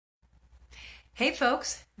Hey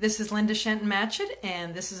folks, this is Linda Shenton Matchett,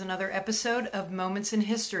 and this is another episode of Moments in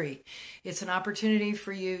History. It's an opportunity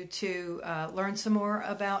for you to learn some more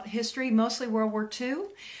about history, mostly World War II.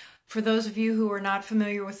 For those of you who are not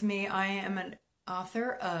familiar with me, I am an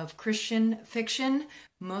author of Christian fiction,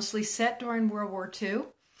 mostly set during World War II.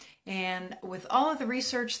 And with all of the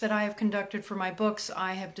research that I have conducted for my books,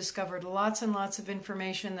 I have discovered lots and lots of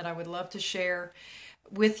information that I would love to share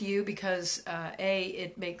with you because A,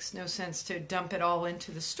 it makes no sense to dump it all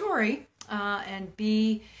into the story, and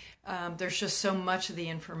B, there's just so much of the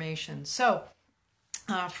information. So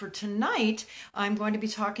for tonight, I'm going to be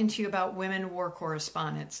talking to you about women war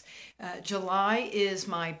correspondents. July is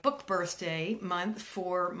my book birthday month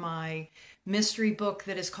for my mystery book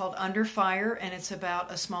that is called Under Fire, and it's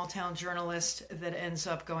about a small town journalist that ends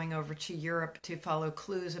up going over to Europe to follow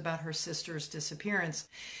clues about her sister's disappearance.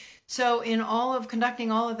 So in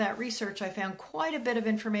conducting all of that research, I found quite a bit of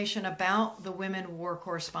information about the women war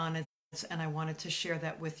correspondents, and I wanted to share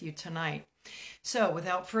that with you tonight. So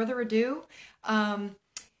without further ado,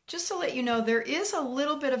 just to let you know, there is a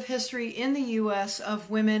little bit of history in the U.S. of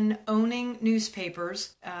women owning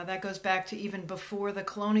newspapers. That goes back to even before the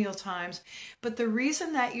colonial times. But the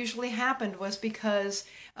reason that usually happened was because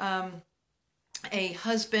a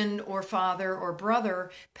husband or father or brother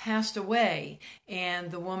passed away and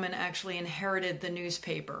the woman actually inherited the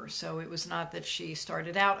newspaper. So it was not that she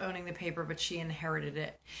started out owning the paper, but she inherited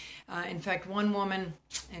it. In fact, one woman,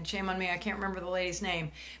 and shame on me, I can't remember the lady's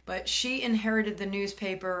name, but she inherited the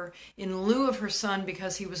newspaper in lieu of her son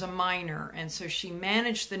because he was a minor. And so she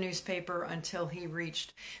managed the newspaper until he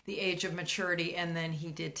reached the age of maturity, and then he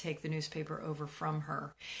did take the newspaper over from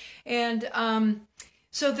her. And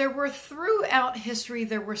so there were, throughout history,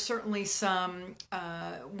 there were certainly some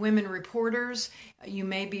women reporters. You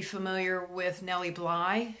may be familiar with Nellie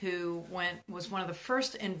Bly, who was one of the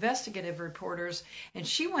first investigative reporters, and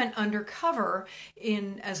she went undercover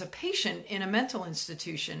as a patient in a mental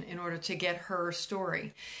institution in order to get her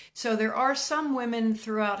story. So there are some women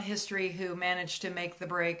throughout history who managed to make the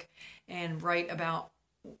break and write about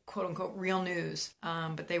quote-unquote real news,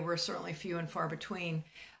 but they were certainly few and far between.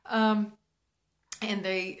 And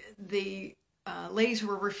the ladies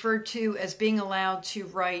were referred to as being allowed to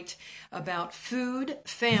write about food,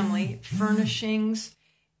 family, furnishings,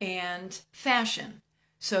 and fashion.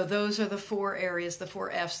 So those are the four areas, the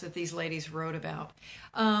four F's that these ladies wrote about.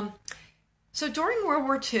 So during World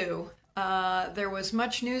War II, there was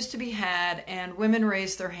much news to be had, and women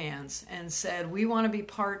raised their hands and said, we want to be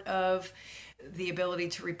part of the ability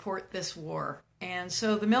to report this war. And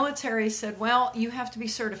so the military said, well, you have to be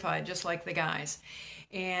certified just like the guys.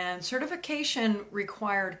 And certification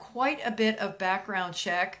required quite a bit of background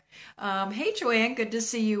check. Hey, Joanne, good to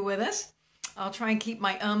see you with us. I'll try and keep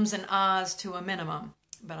my ums and ahs to a minimum,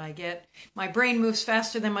 but my brain moves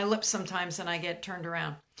faster than my lips sometimes and I get turned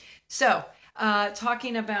around. So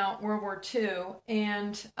talking about World War II,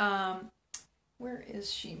 and where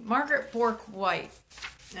is she? Margaret Bourke-White.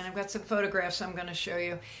 And I've got some photographs I'm going to show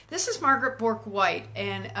you. This is Margaret Bourke-White,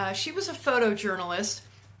 and she was a photojournalist.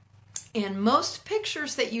 And most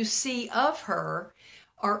pictures that you see of her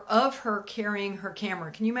are of her carrying her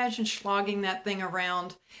camera. Can you imagine slogging that thing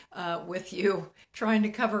around with you, trying to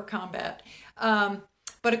cover combat?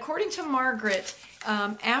 But according to Margaret,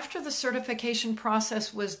 after the certification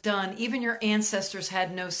process was done, even your ancestors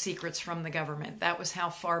had no secrets from the government. That was how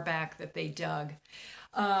far back that they dug.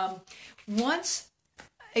 Once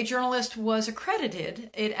a journalist was accredited,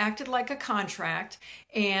 it acted like a contract,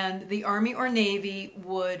 and the Army or Navy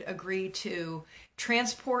would agree to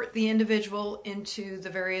transport the individual into the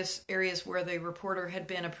various areas where the reporter had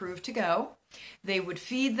been approved to go. They would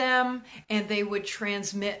feed them, and they would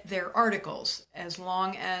transmit their articles as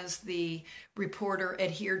long as the reporter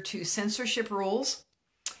adhered to censorship rules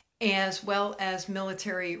as well as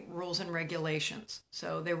military rules and regulations.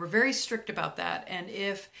 So they were very strict about that, and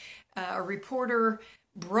if a reporter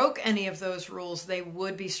broke any of those rules, they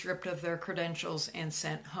would be stripped of their credentials and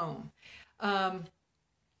sent home.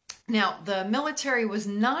 Now, the military was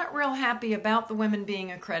not real happy about the women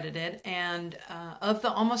being accredited, and of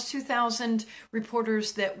the almost 2,000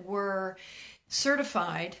 reporters that were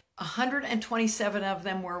certified, 127 of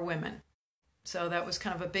them were women. So that was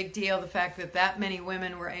kind of a big deal, the fact that that many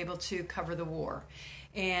women were able to cover the war.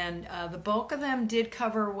 And the bulk of them did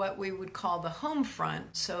cover what we would call the home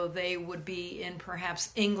front. So they would be in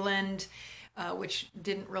perhaps England, which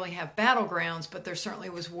didn't really have battlegrounds, but there certainly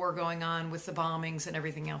was war going on with the bombings and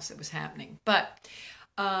everything else that was happening. But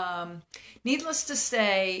needless to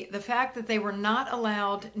say, the fact that they were not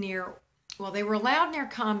allowed near, well, they were allowed near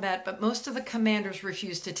combat, but most of the commanders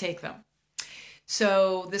refused to take them.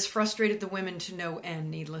 So this frustrated the women to no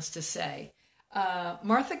end, needless to say.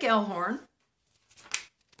 Martha Gellhorn,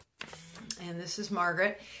 and this is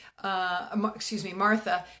Martha.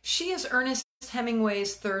 She is Ernest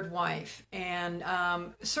Hemingway's third wife, and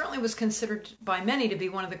certainly was considered by many to be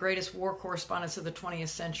one of the greatest war correspondents of the 20th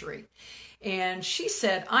century. And she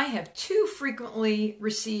said, "I have too frequently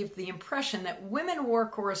received the impression that women war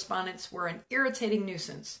correspondents were an irritating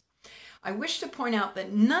nuisance. I wish to point out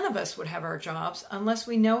that none of us would have our jobs unless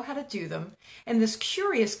we know how to do them, and this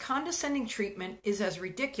curious condescending treatment is as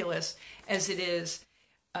ridiculous as it is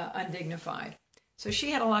undignified." So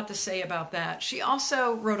she had a lot to say about that. She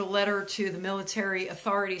also wrote a letter to the military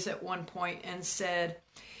authorities at one point and said,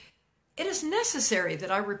 "It is necessary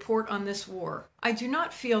that I report on this war. I do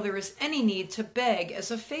not feel there is any need to beg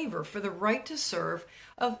as a favor for the right to serve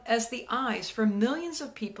as the eyes for millions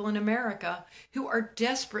of people in America who are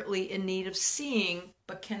desperately in need of seeing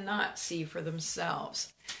but cannot see for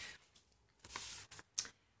themselves."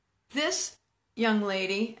 This young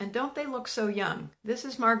lady, and don't they look so young? This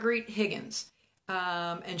is Marguerite Higgins.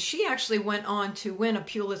 And she actually went on to win a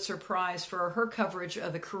Pulitzer Prize for her coverage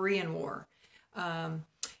of the Korean War.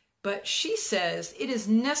 But she says, "It is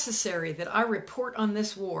necessary that I report on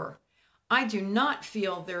this war. I do not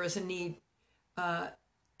feel there is a need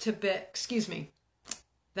to beg." Excuse me.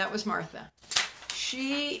 That was Martha.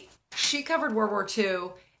 She covered World War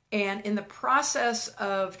II, and in the process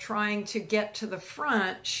of trying to get to the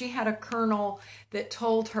front, she had a colonel that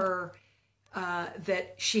told her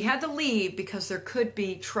that she had to leave because there could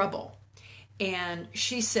be trouble. And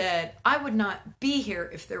she said, "I would not be here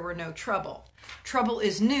if there were no trouble. Trouble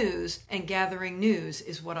is news, and gathering news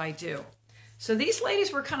is what I do." So these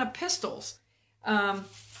ladies were kind of pistols.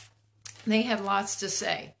 They had lots to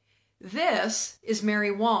say. This is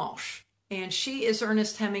Mary Walsh, and she is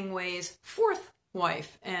Ernest Hemingway's fourth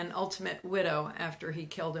wife and ultimate widow after he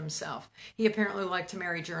killed himself. He apparently liked to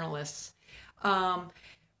marry journalists.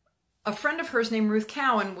 A friend of hers named Ruth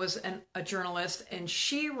Cowan was a journalist, and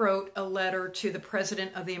she wrote a letter to the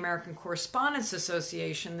president of the American Correspondents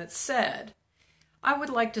Association that said, "I would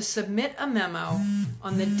like to submit a memo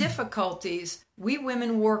on the difficulties we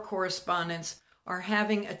women war correspondents are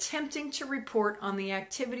having attempting to report on the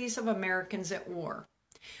activities of Americans at war.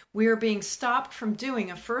 We are being stopped from doing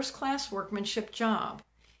a first-class workmanship job.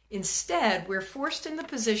 Instead, we're forced in the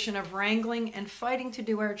position of wrangling and fighting to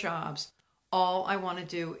do our jobs. All I want to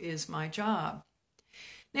do is my job."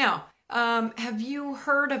 Now, have you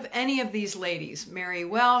heard of any of these ladies? Mary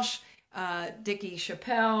Welsh, Dickey,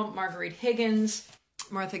 Chappelle, Marguerite Higgins,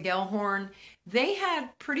 Martha Gellhorn. They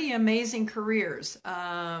had pretty amazing careers,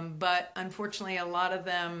 but unfortunately a lot of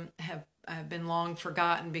them have been long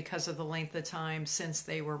forgotten because of the length of time since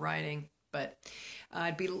they were writing. But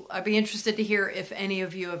I'd be interested to hear if any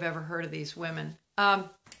of you have ever heard of these women.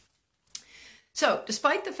 So,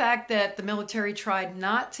 despite the fact that the military tried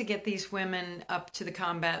not to get these women up to the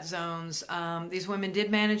combat zones, these women did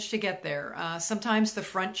manage to get there. Sometimes the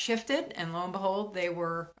front shifted, and lo and behold, they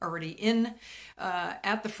were already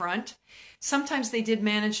at the front. Sometimes they did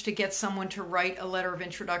manage to get someone to write a letter of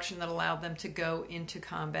introduction that allowed them to go into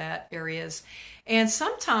combat areas. And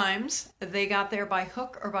sometimes they got there by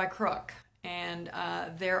hook or by crook. And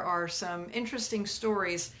there are some interesting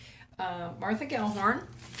stories. Martha Gellhorn,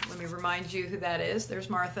 let me remind you who that is. There's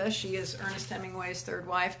Martha. She is Ernest Hemingway's third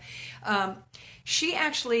wife. She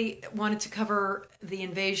actually wanted to cover the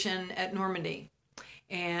invasion at Normandy,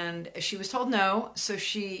 and she was told no, so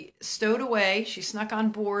she stowed away. She snuck on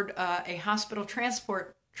board a hospital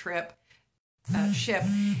transport ship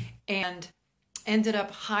and ended up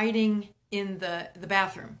hiding in the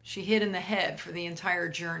bathroom. She hid in the head for the entire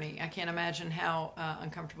journey. I can't imagine how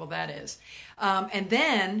uncomfortable that is. And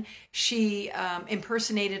then she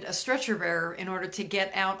impersonated a stretcher bearer in order to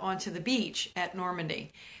get out onto the beach at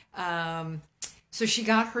Normandy. So she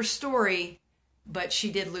got her story, but she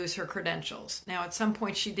did lose her credentials. Now, at some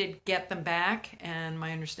point, she did get them back, and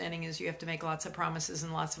my understanding is you have to make lots of promises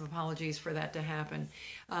and lots of apologies for that to happen.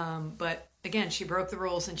 But again, she broke the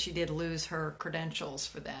rules, and she did lose her credentials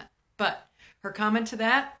for that. But her comment to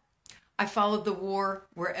that, "I followed the war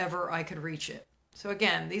wherever I could reach it." So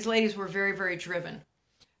again, these ladies were very, very driven.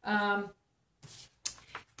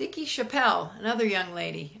 Dickey Chappelle, another young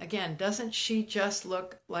lady. Again, doesn't she just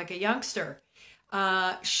look like a youngster?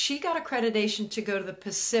 She got accreditation to go to the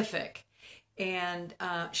Pacific. And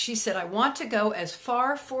she said, "I want to go as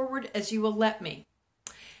far forward as you will let me."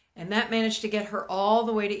 And that managed to get her all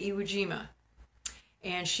the way to Iwo Jima.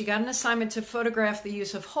 And she got an assignment to photograph the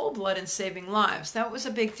use of whole blood in saving lives. That was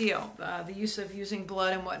a big deal. The use of using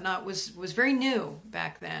blood and whatnot was very new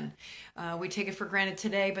back then. We take it for granted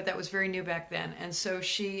today, but that was very new back then. And so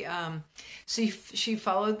she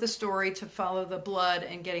followed the story to follow the blood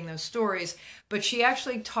and getting those stories. But she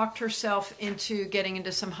actually talked herself into getting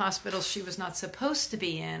into some hospitals she was not supposed to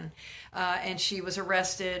be in. And she was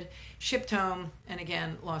arrested, shipped home, and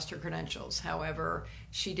again, lost her credentials. However,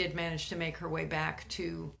 she did manage to make her way back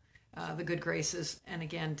to the good graces, and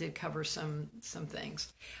again, did cover some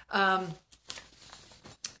things.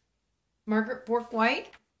 Margaret Bourke-White,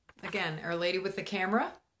 again, Our Lady with the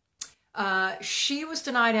Camera. She was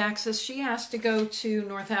denied access. She asked to go to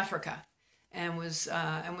North Africa and was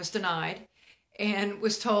denied, and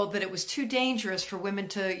was told that it was too dangerous for women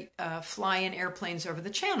to fly in airplanes over the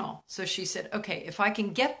channel. So she said, okay, if I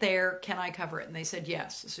can get there, can I cover it? And they said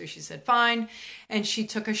yes. So she said, fine. And she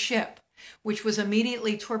took a ship, which was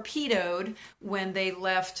immediately torpedoed when they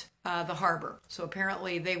left the harbor. So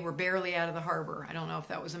apparently they were barely out of the harbor. I don't know if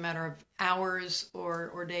that was a matter of hours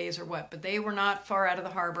or days or what, but they were not far out of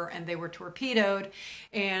the harbor, and they were torpedoed,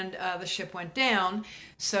 and the ship went down.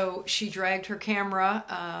 So she dragged her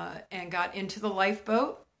camera and got into the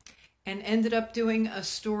lifeboat and ended up doing a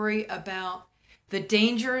story about the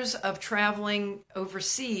dangers of traveling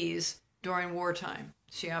overseas during wartime.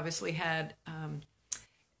 She obviously had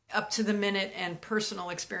up to the minute and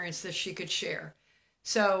personal experience that she could share.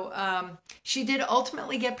 So she did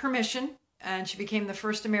ultimately get permission, and she became the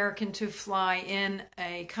first American to fly in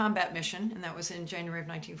a combat mission, and that was in January of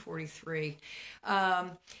 1943.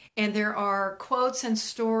 And there are quotes and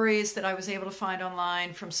stories that I was able to find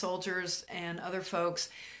online from soldiers and other folks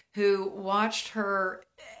who watched her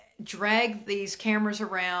drag these cameras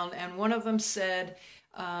around, and one of them said,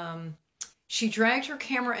 she dragged her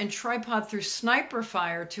camera and tripod through sniper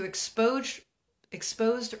fire to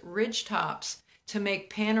exposed ridge tops to make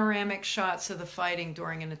panoramic shots of the fighting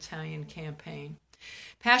during an Italian campaign.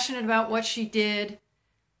 Passionate about what she did,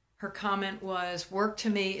 her comment was, work to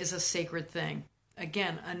me is a sacred thing.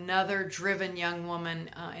 Again, another driven young woman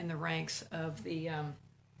in the ranks of the, here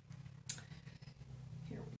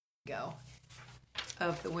we go,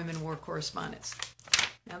 of the Women War Correspondents.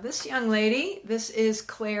 Now, this young lady, this is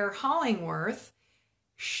Claire Hollingworth.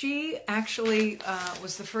 She actually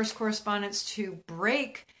was the first correspondent to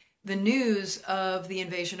break the news of the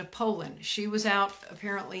invasion of Poland. She was out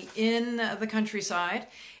apparently in the countryside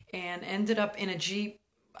and ended up in a Jeep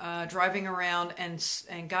driving around and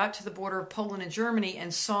got to the border of Poland and Germany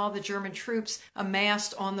and saw the German troops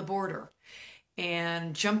amassed on the border,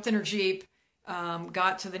 and jumped in her Jeep,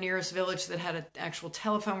 got to the nearest village that had an actual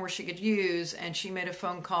telephone where she could use, and she made a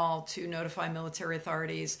phone call to notify military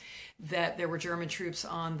authorities that there were German troops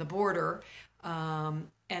on the border,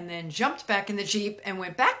 and then jumped back in the Jeep and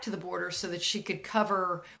went back to the border so that she could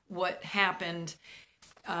cover what happened.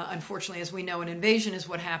 Unfortunately, as we know, an invasion is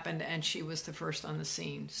what happened, and she was the first on the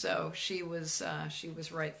scene. So she was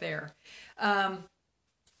right there.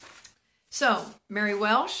 So Mary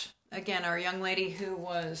Welsh, again, our young lady who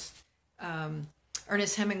was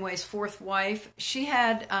Ernest Hemingway's fourth wife, she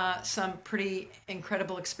had some pretty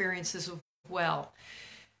incredible experiences as well.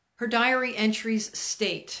 Her diary entries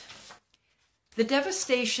state, the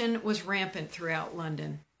devastation was rampant throughout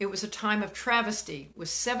London. It was a time of travesty, with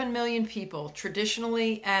 7 million people,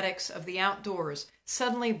 traditionally addicts of the outdoors,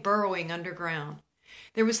 suddenly burrowing underground.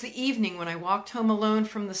 There was the evening when I walked home alone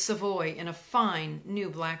from the Savoy in a fine, new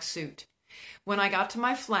black suit. When I got to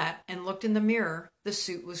my flat and looked in the mirror, the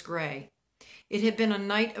suit was gray. It had been a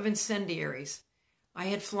night of incendiaries. I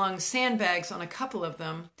had flung sandbags on a couple of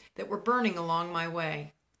them that were burning along my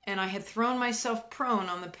way, and I had thrown myself prone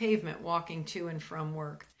on the pavement walking to and from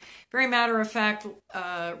work. Very matter-of-fact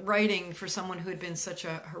writing for someone who had been such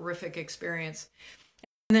a horrific experience.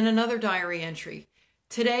 And then another diary entry.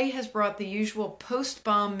 Today has brought the usual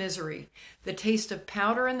post-bomb misery, the taste of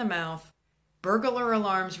powder in the mouth, burglar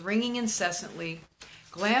alarms ringing incessantly,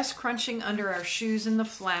 glass crunching under our shoes in the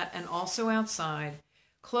flat and also outside,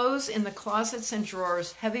 clothes in the closets and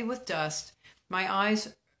drawers heavy with dust, my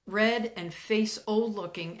eyes red and face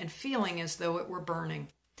old-looking and feeling as though it were burning,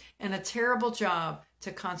 and a terrible job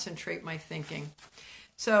to concentrate my thinking.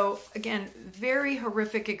 So again, very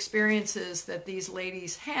horrific experiences that these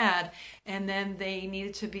ladies had, and then they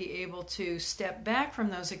needed to be able to step back from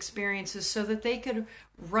those experiences so that they could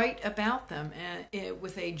write about them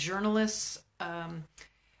with a journalist's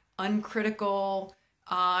uncritical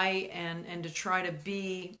eye, and to try to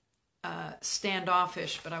be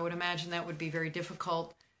standoffish. But I would imagine that would be very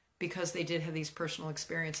difficult because they did have these personal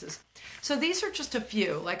experiences. So these are just a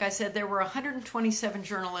few. Like I said, there were 127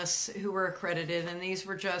 journalists who were accredited, and these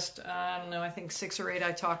were just, I don't know, I think 6 or 8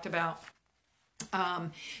 I talked about,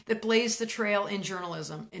 that blazed the trail in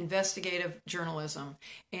journalism, investigative journalism.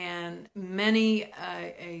 And many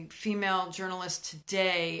female journalists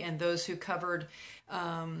today, and those who covered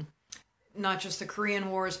not just the Korean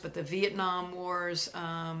Wars, but the Vietnam Wars,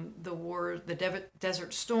 the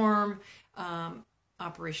Desert Storm,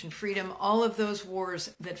 Operation Freedom, all of those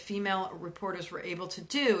wars that female reporters were able to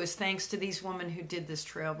do is thanks to these women who did this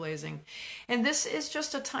trailblazing. And this is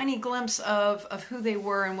just a tiny glimpse of who they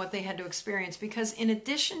were and what they had to experience, because in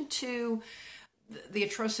addition to the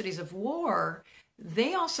atrocities of war,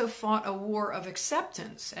 they also fought a war of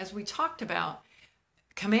acceptance. As we talked about,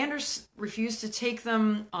 commanders refused to take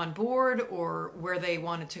them on board or where they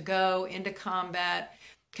wanted to go into combat,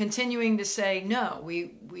 continuing to say, no,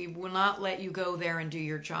 we will not let you go there and do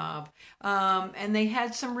your job. And they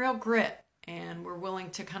had some real grit and were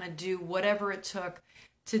willing to kind of do whatever it took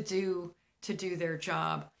to do their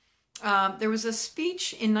job. There was a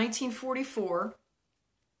speech in 1944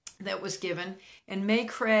 that was given, and May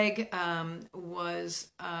Craig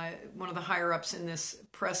was one of the higher-ups in this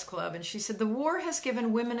press club, and she said, "The war has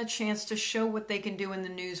given women a chance to show what they can do in the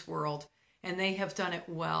news world, and they have done it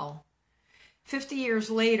well." 50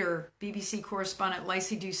 years later, BBC correspondent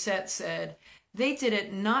Lacey Doucette said, "They did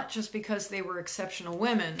it not just because they were exceptional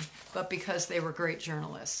women, but because they were great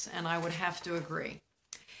journalists." And I would have to agree.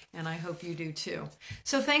 And I hope you do too.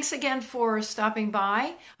 So thanks again for stopping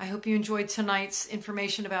by. I hope you enjoyed tonight's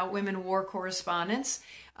information about women war correspondents.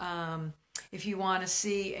 If you want to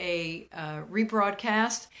see a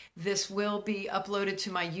rebroadcast, this will be uploaded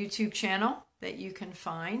to my YouTube channel that you can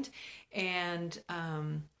find. And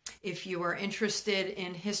if you are interested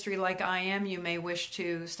in history like I am, you may wish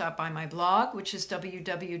to stop by my blog, which is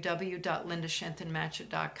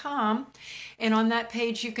www.lindashentonmatchett.com. And on that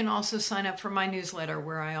page, you can also sign up for my newsletter,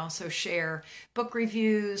 where I also share book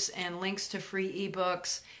reviews and links to free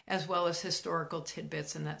ebooks, as well as historical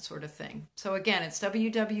tidbits and that sort of thing. So again, it's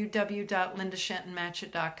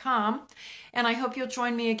www.lindashentonmatchett.com. And I hope you'll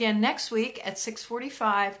join me again next week at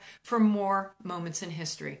 6:45 for more Moments in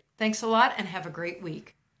History. Thanks a lot and have a great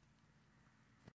week.